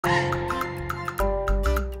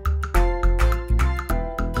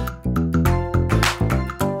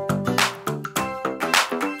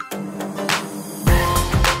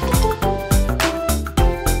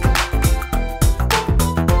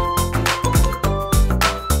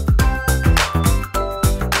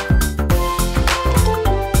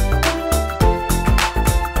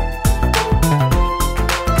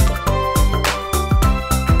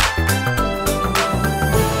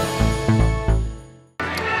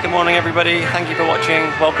Good morning everybody, thank you for watching.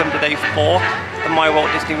 Welcome to day 4 of my Walt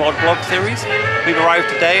Disney World vlog series. We've arrived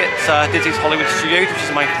today at Disney's Hollywood Studios, which is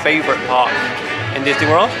my favourite park in Disney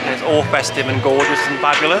World. And it's all festive and gorgeous and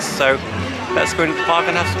fabulous, so let's go into the park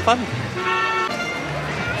and have some fun.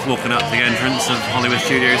 Walking up to the entrance of Hollywood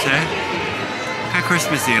Studios here. How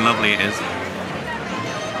Christmassy and lovely it is.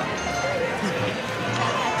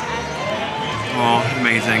 Oh,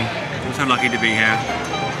 amazing. I'm so lucky to be here.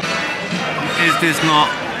 Is this not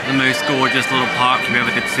the most gorgeous little park you ever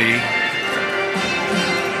did see?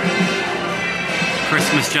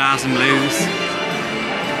 Christmas jazz and blues.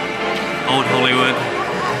 Old Hollywood.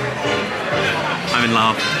 I'm in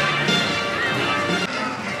love.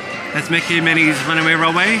 There's Mickey and Minnie's Runaway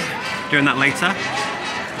Railway. Doing that later.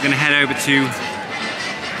 We're going to head over to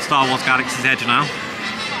Star Wars Galaxy's Edge now.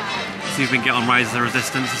 See if we can get on Rise of the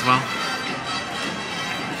Resistance as well.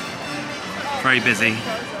 Very busy,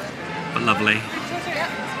 but lovely.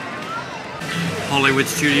 Hollywood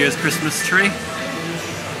Studios Christmas tree.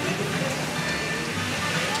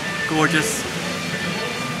 Gorgeous.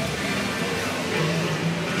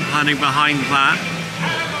 Hiding behind that,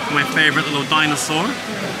 my favourite little dinosaur.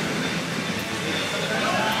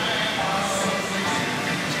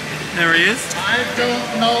 There he is. I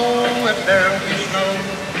don't know if there'll be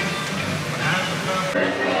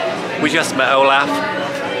snow. We just met Olaf.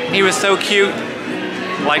 He was so cute.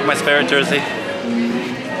 Like my Spirit jersey.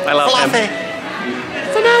 I love him.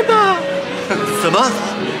 Samantha! Samantha!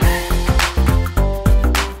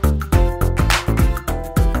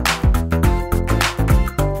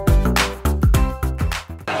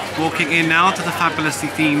 Walking in now to the fabulously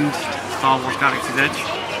themed Star Wars Galaxy's Edge.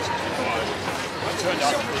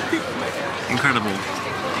 Incredible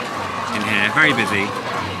in here, very busy,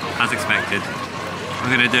 as expected.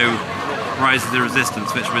 We're going to do Rise of the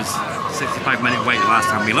Resistance, which was a 65-minute wait last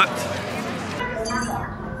time we looked.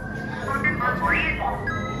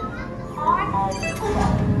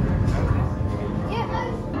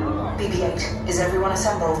 BB-8, is everyone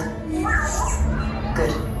assembled?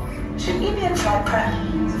 Good. Should we be in flight prep?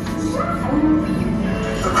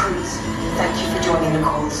 Recruits, thank you for joining the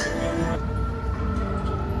calls.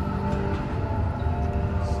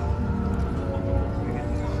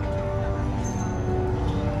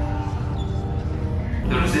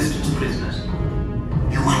 The Resistance prisoners.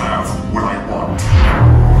 You have what I want.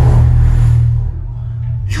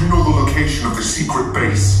 You know the location of the secret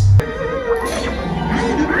base.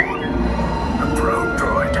 A probe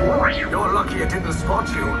droid. You're lucky it didn't spot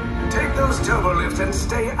you. Take those turbo lifts and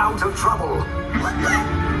stay out of trouble.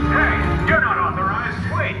 Hey, you're not authorized.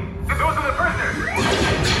 Wait, those are the prisoners.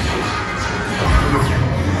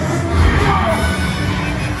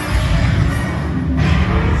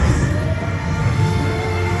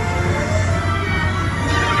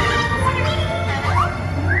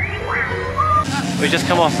 We just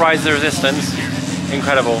come off Rise of the Resistance.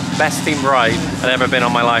 Incredible. Best themed ride I've ever been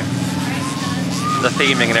on my life. The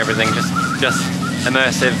theming and everything, just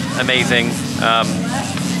immersive, amazing,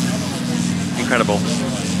 incredible.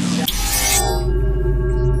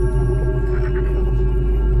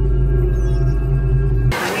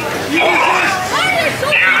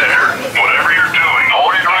 Whatever you're doing,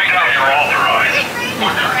 hold it right now. You're authorized.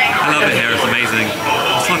 I love it here, it's amazing.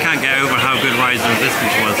 I still can't get over how good Rise of the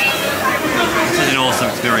Resistance was. Such an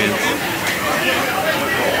awesome experience.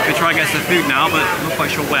 We try and get some food now, but I'm not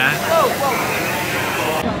quite sure where.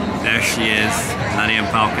 There she is, Millennium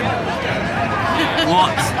Falcon.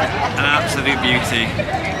 What an absolute beauty.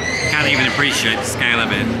 Can't even appreciate the scale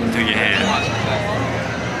of it until you're here.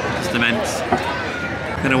 Just immense.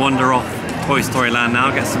 Gonna wander off Toy Story Land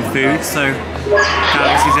now, get some food, so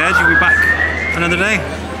Galaxy's Edge will be back another day.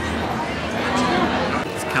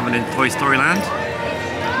 It's coming in Toy Story Land.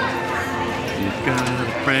 You've got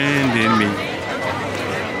a friend in me.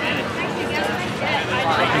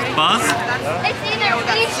 There's Buzz. It's either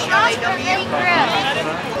really strong or really gross.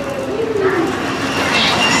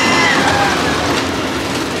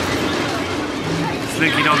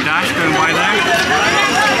 Slinky Dog Dash going by there.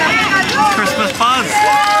 It's Christmas Buzz.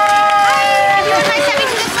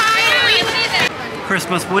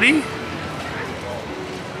 Christmas Woody.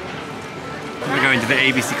 We're going to the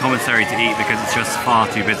ABC commissary to eat because it's just far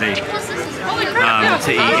too busy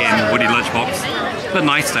to eat in Woody Lunchbox. But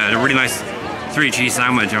nice though, a really nice 3 cheese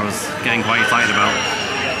sandwich I was getting quite excited about.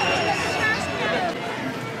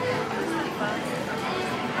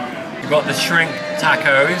 We've got the shrimp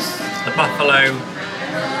tacos, the buffalo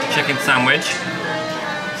chicken sandwich,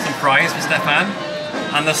 some fries for Stefan,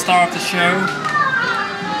 and the star of the show,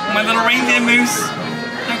 my little reindeer moose.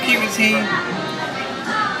 How cute is he? I'm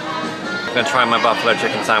gonna try my buffalo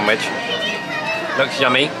chicken sandwich. Looks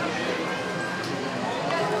yummy.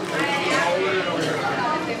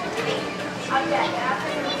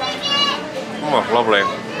 Oh, lovely.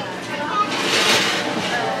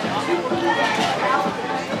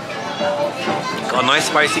 Got a nice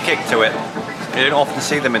spicy kick to it. You don't often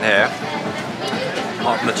see them in here.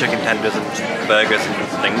 Apart from the chicken tenders and burgers and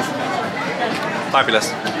things. Fabulous.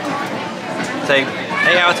 So, 8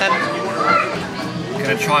 out of 10.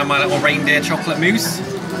 Gonna try my little reindeer chocolate mousse.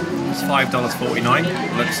 It's $5.49.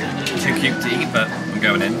 Looks too cute to eat, but I'm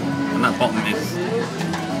going in. And that bottom is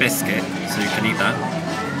biscuit, so you can eat that.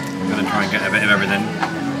 I'm gonna try and get a bit of everything.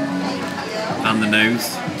 And the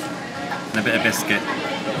nose. And a bit of biscuit.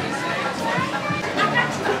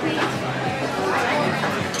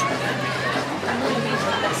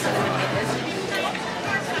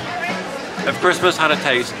 If Christmas had a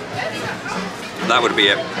taste, that would be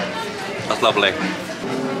it. That's lovely. You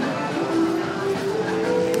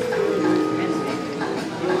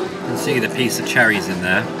can see the piece of cherries in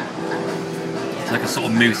there. It's like a sort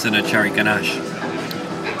of mousse and a cherry ganache.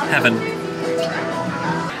 Heaven.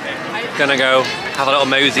 Gonna go have a little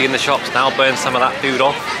mosey in the shops now, burn some of that food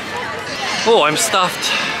off. Oh, I'm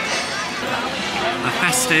stuffed. A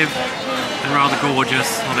festive and rather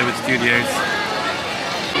gorgeous Hollywood Studios.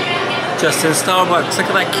 Just in Starbucks, look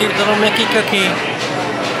at that cute little Mickey cookie.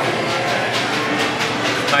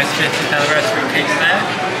 Nice 50th anniversary cake there.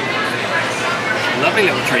 Lovely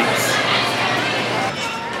little treats.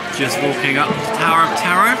 Just walking up to Tower of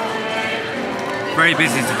Terror. Very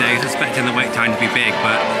busy today, I was expecting the wait time to be big,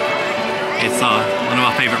 but it's one of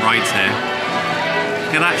our favourite rides here.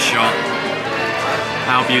 Look at that shot.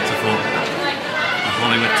 How beautiful. The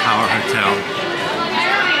Hollywood Tower Hotel.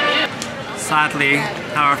 Sadly,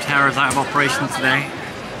 Tower of Terror is out of operation today.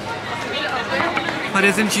 But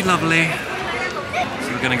isn't she lovely?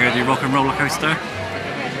 So we're going to go do Rock and Roller Coaster,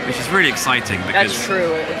 which is really exciting because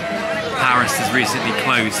Paris has recently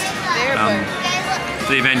closed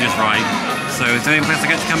for the Avengers ride. So it's the only place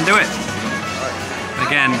I get to come do it.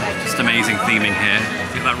 Again, just amazing theming here.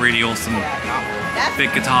 Got that really awesome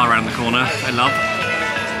big guitar around the corner. I love.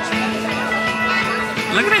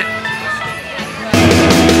 Look at it.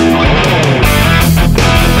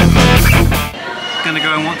 Gonna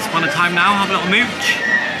go and Once Upon a Time now, have a little mooch.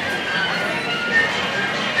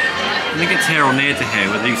 I think it's here or near to here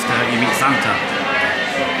where you meet Santa.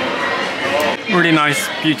 Really nice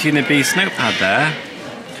Beauty and the Beast notepad there.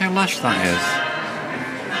 Look how lush that is.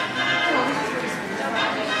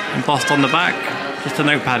 Embossed on the back, just a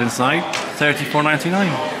notepad inside, $34.99.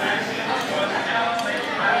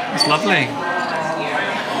 That's lovely.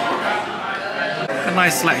 A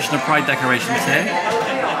nice selection of Pride decorations here.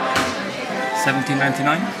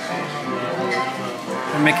 $17.99.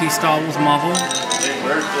 Mickey, Star Wars, Marvel.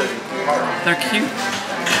 They're cute.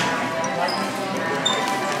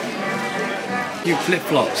 Cute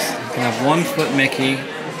flip-flops. You can have 1 foot Mickey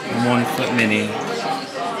and 1 foot Minnie.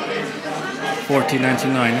 $14.99.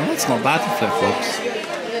 Oh, that's not bad for flip-flops.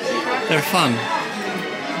 They're fun.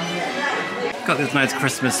 Got this nice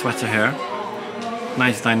Christmas sweater here.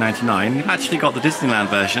 $99.99. You've actually got the Disneyland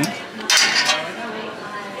version.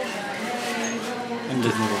 And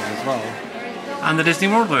Disney World as well. And the Disney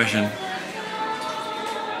World version.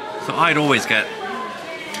 So I'd always get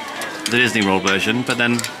the Disney World version, but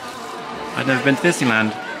then I'd never been to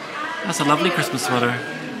Disneyland. That's a lovely Christmas sweater.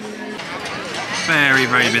 Very,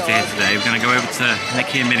 very busy here today. We're going to go over to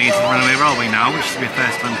Mickey and Minnie's Runaway Railway now, which should be a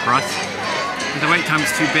first time for us. If the wait time's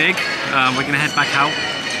too big, we're going to head back out.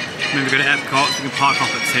 Maybe go to Epcot, so we can park off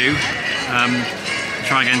at 2.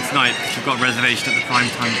 Try again tonight, because we've got a reservation at the Prime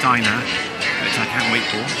Time Diner, which I can't wait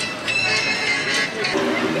for.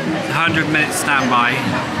 100-minute standby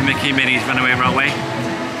for Mickey and Minnie's Runaway Railway.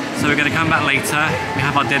 So we're going to come back later. We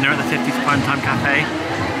have our dinner at the 50th Prime Time Café.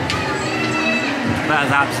 That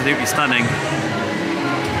is absolutely stunning.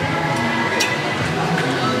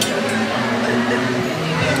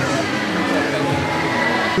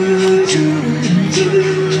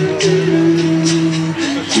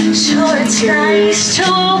 Sure, it's nice to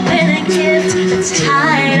open a gift that's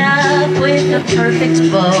tied up with a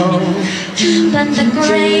perfect bow. But the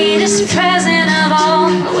greatest present of all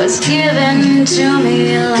was given to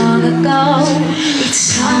me long ago. It's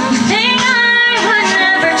something I would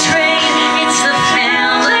never trade. It's the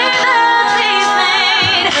family that we've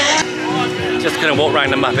made. Just gonna walk around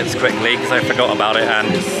the Muppets quickly because I forgot about it, and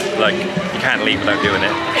like you can't leave without doing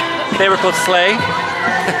it. They were called Slay.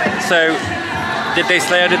 So did they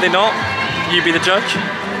slay or did they not? You be the judge.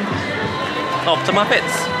 Off to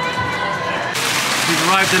Muppets. We've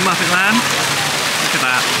arrived in Muppet Land. Look at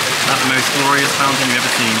that. That's the most glorious fountain you've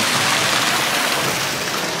ever seen.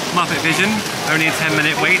 Muppet Vision. Only a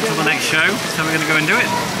 10-minute wait until the next show, so we're going to go and do it.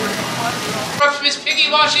 Miss Piggy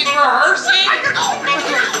while she's rehearsing?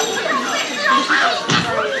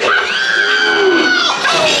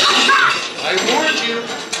 I warned you.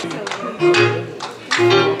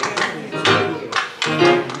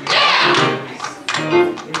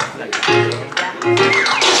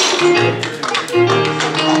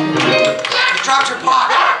 Dropped your pot.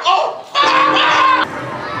 Oh!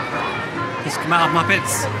 Just come out of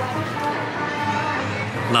Muppets.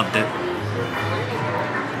 Loved it.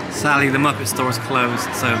 Sadly, the Muppet store is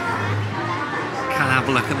closed, so can't have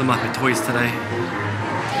a look at the Muppet toys today.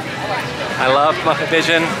 I love Muppet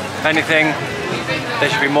Vision. If anything, there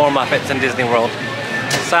should be more Muppets in Disney World.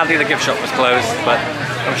 Sadly, the gift shop was closed, but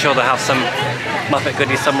I'm sure they'll have some Muppet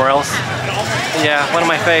goodies somewhere else. But yeah, one of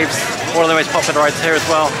my faves. One of the most popular rides here as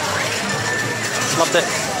well. Loved it.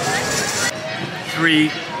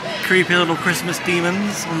 3 creepy little Christmas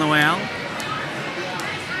demons on the way out.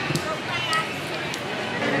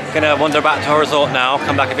 Gonna wander back to our resort now,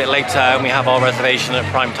 come back a bit later, and we have our reservation at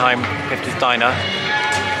Prime Time Café Diner.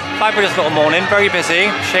 Fabulous little morning, very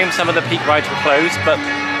busy. Shame some of the peak rides were closed, but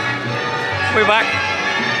we're back.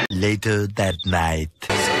 Later that night.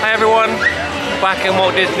 Hi everyone, back in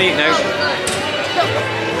Walt Disney, no.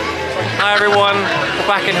 Hi everyone,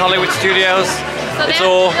 we're back in Hollywood Studios. It's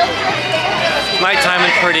all nighttime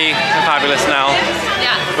and pretty and fabulous now.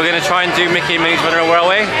 We're going to try and do Mickey and Minnie's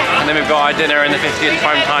Runaway, and then we've got our dinner in the 50th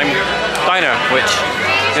Prime Time Diner, which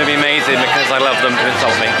is going to be amazing because I love them to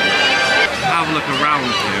insult me. Have a look around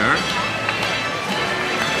here.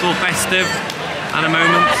 It's all festive at a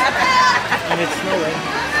moment. And it's snowing.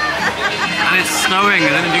 And it's snowing. I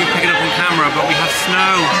don't know if you can pick it up on camera, but we have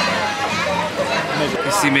snow.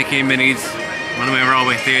 You see Mickey and Minnie's Runaway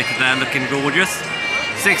Railway Theatre there looking gorgeous.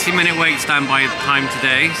 60-minute wait standby time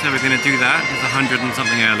today, so we're going to do that. It's 100 and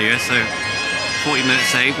something earlier, so 40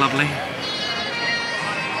 minutes saved, lovely.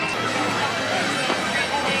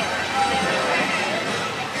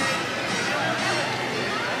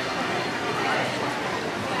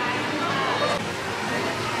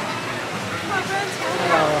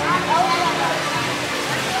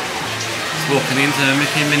 Just walking into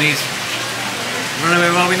Mickey and Minnie's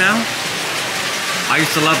Runaway Railway now. I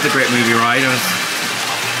used to love the Great Movie Ride. I was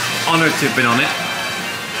honoured to have been on it.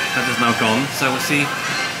 That is now gone, so we'll see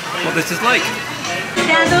what this is like.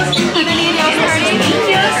 Candles, even in your party.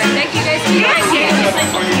 Thank you guys.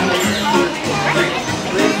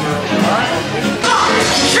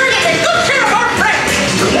 Sure to take good care of our friends!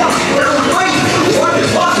 What is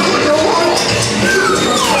possible in the world?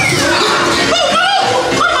 Oh no!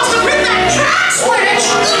 I must have hit that track switch!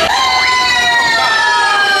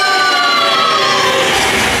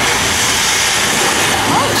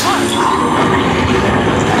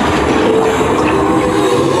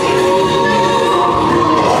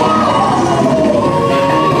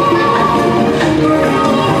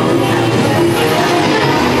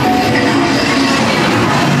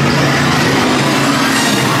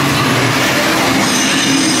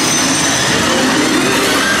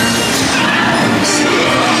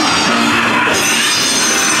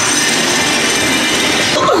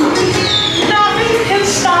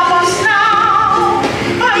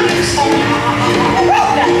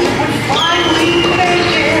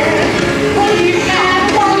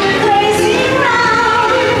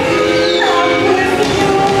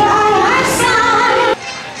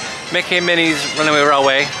 Mickey and Minnie's Runaway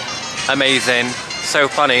Railway, amazing, so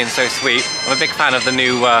funny and so sweet. I'm a big fan of the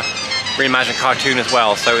new reimagined cartoon as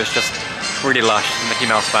well, so it's just really lush, Mickey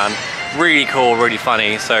Mouse fan. Really cool, really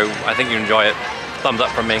funny, so I think you enjoy it. Thumbs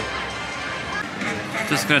up from me.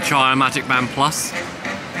 Just gonna try a Magic Band Plus.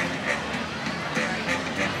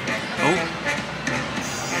 Oh.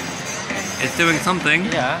 It's doing something.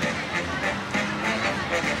 Yeah.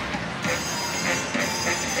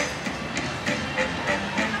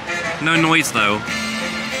 No noise though.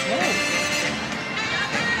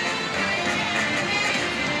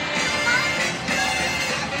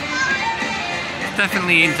 It's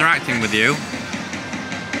definitely interacting with you.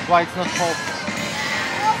 Why it's not hot?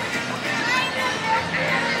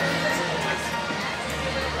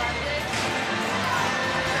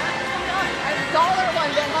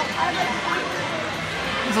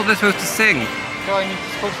 That's what they're supposed to sing. So I need to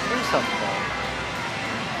supposed to do something.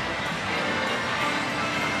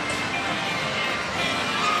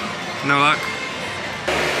 No luck.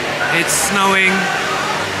 It's snowing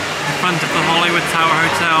in front of the Hollywood Tower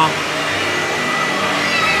Hotel.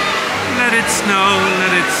 Let it snow, let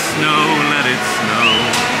it snow, let it snow.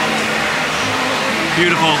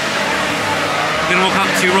 Beautiful. We're gonna walk up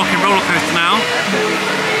to Rock and Roller Coaster now.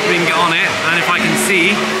 we can get on it, and if I can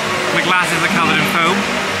see, my glasses are covered in foam.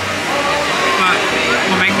 But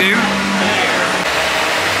we'll make do.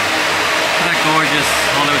 That gorgeous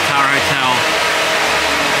Hollow Tower Hotel,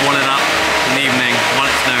 all lit up in the evening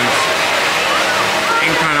while it snows.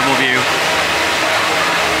 Incredible view.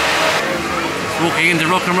 Walking into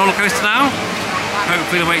Rock and Roller Coaster now.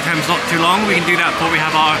 Hopefully the wait time's not too long. We can do that before we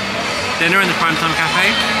have our dinner in the Prime Time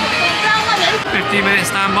Café. 15-minute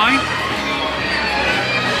standby.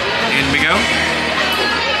 In we go.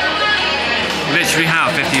 We literally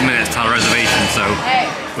have 15 minutes till our reservation, so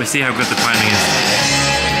we'll see how good the timing is.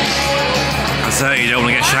 I certainly don't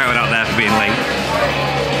want to get shouted out there for being late.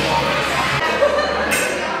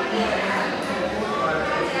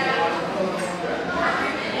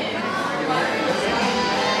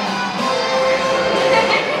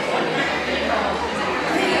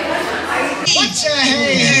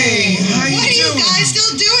 Hey, what are you guys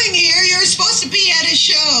still doing here? You're supposed to be at a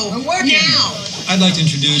show. I'm working now. I'd like to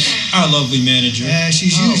introduce our lovely manager. Yeah,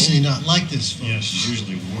 she's usually not like this, folks. Yeah, she's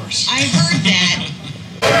usually worse. I heard that.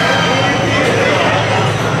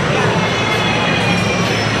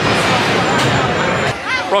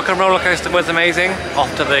 Rock and Roller Coaster was amazing.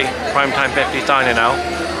 Off to the Prime Time 50 diner now.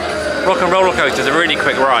 Rock and Roller Coaster is a really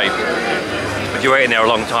quick ride. But you're waiting there a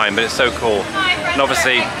long time, but it's so cool. And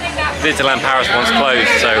obviously, Disneyland Paris one's closed,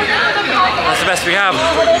 so that's the best we have.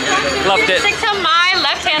 Loved it. Stick to my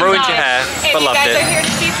left-hand Ruined side. your hair, but loved it.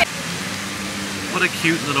 What a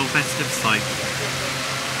cute little festive sight.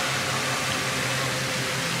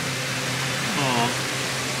 Aww.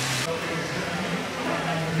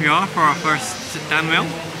 Here we are for our first sit-down meal.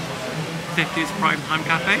 50's Prime Time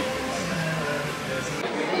Café.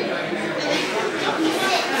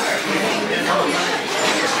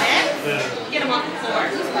 Get them off the floor.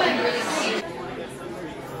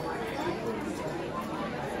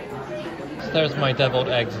 So there's my deviled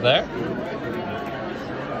eggs there.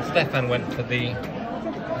 Stefan went for the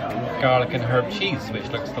garlic and herb cheese, which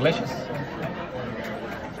looks delicious.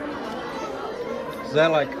 So they're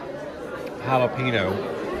like jalapeno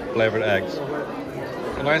flavoured eggs.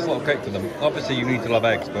 A nice little kick to them. Obviously you need to love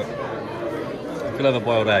eggs, but if you love a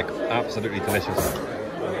boiled egg, absolutely delicious.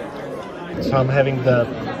 So I'm having the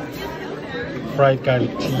fried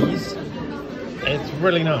garlic cheese. It's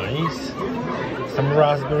really nice. Some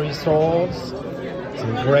raspberry sauce,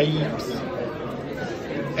 some grapes.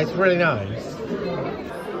 It's really nice.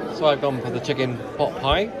 So I've gone for the chicken pot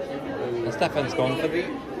pie, and Stefan's gone for the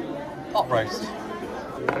pot roast.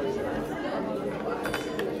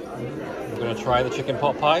 I'm going to try the chicken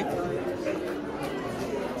pot pie.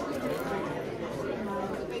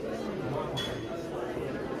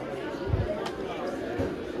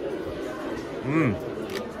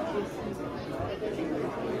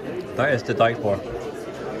 That is to die for.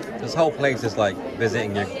 This whole place is like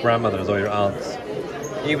visiting your grandmother's or your aunts.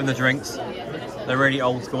 Even the drinks, they're really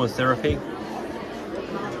old school and syrupy.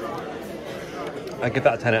 I give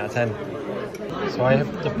that a 10 out of 10. So I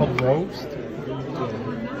have the pot roast.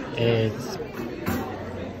 It's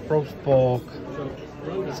roast pork,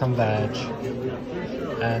 some veg,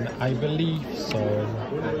 and I believe so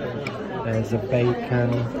there's a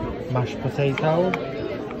bacon mashed potato.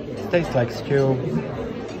 It tastes like stew.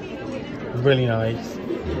 Really nice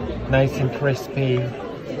and crispy.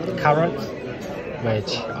 Carrot,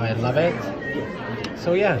 which I love it.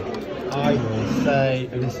 So yeah, I will say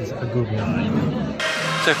this is a good night.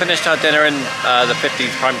 So finished our dinner in the 50s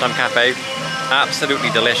Prime Time Café. Absolutely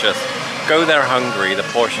delicious. Go there hungry, the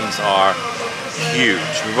portions are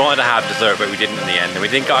huge. We wanted to have dessert, but we didn't in the end. And we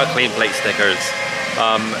didn't get our clean plate stickers.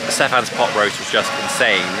 Stefan's pot roast was just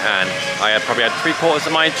insane, and I probably had 3/4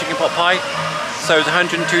 of my chicken pot pie. So it was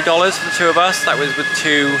 $102 for the two of us. That was with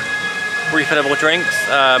 2 refillable drinks,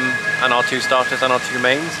 and our 2 starters and our 2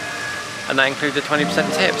 mains. And that included a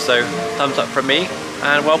 20% tip, so thumbs up from me,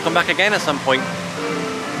 and welcome back again at some point.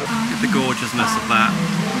 Look at the gorgeousness of that.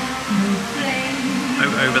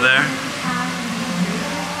 Over there.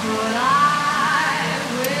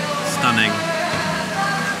 Stunning.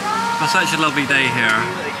 For such a lovely day here,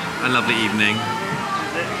 a lovely evening.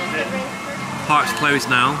 Park's closed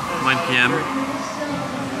now, 9 PM.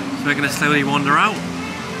 So we're going to slowly wander out.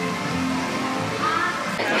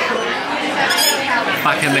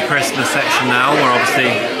 Back in the Christmas section now, where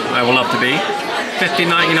obviously I will love to be.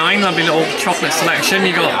 $15.99, lovely little chocolate selection.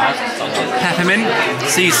 You got peppermint,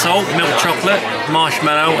 sea salt, milk chocolate,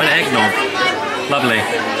 marshmallow, and eggnog. Lovely.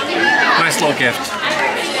 Nice little gift.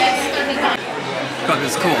 Got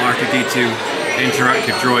this cool R2-D2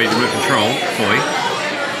 interactive droid remote control toy.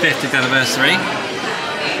 50th anniversary.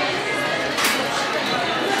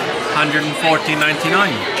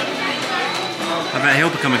 $114.99. I bet he'll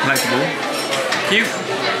become a collectible. Cute.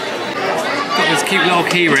 Got this cute little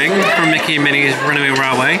key ring from Mickey and Minnie's Runaway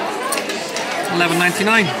Railway.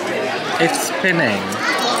 $11.99. It's spinning.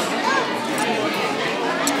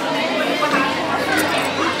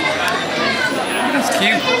 That's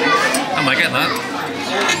cute. I might get that.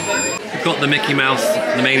 We've got the Mickey Mouse,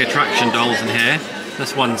 the main attraction dolls in here.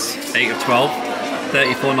 This one's 8 of 12,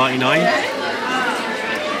 $34.99.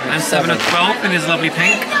 And 7 of 12 in his lovely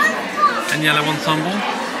pink and yellow ensemble.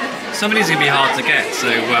 Some of these are going to be hard to get, so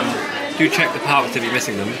do check the parks if you're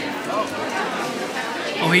missing them.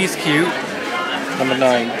 Oh, he's cute. Number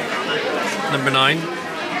 9. Number 9.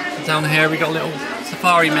 And down here we got a little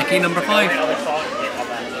Safari Mickey, number 5.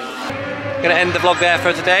 Going to end the vlog there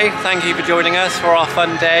for today. Thank you for joining us for our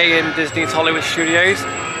fun day in Disney's Hollywood Studios.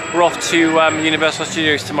 We're off to Universal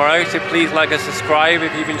Studios tomorrow, so please like and subscribe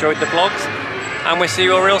if you've enjoyed the vlogs. And we'll see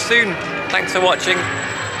you all real soon. Thanks for watching.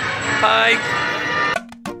 Bye.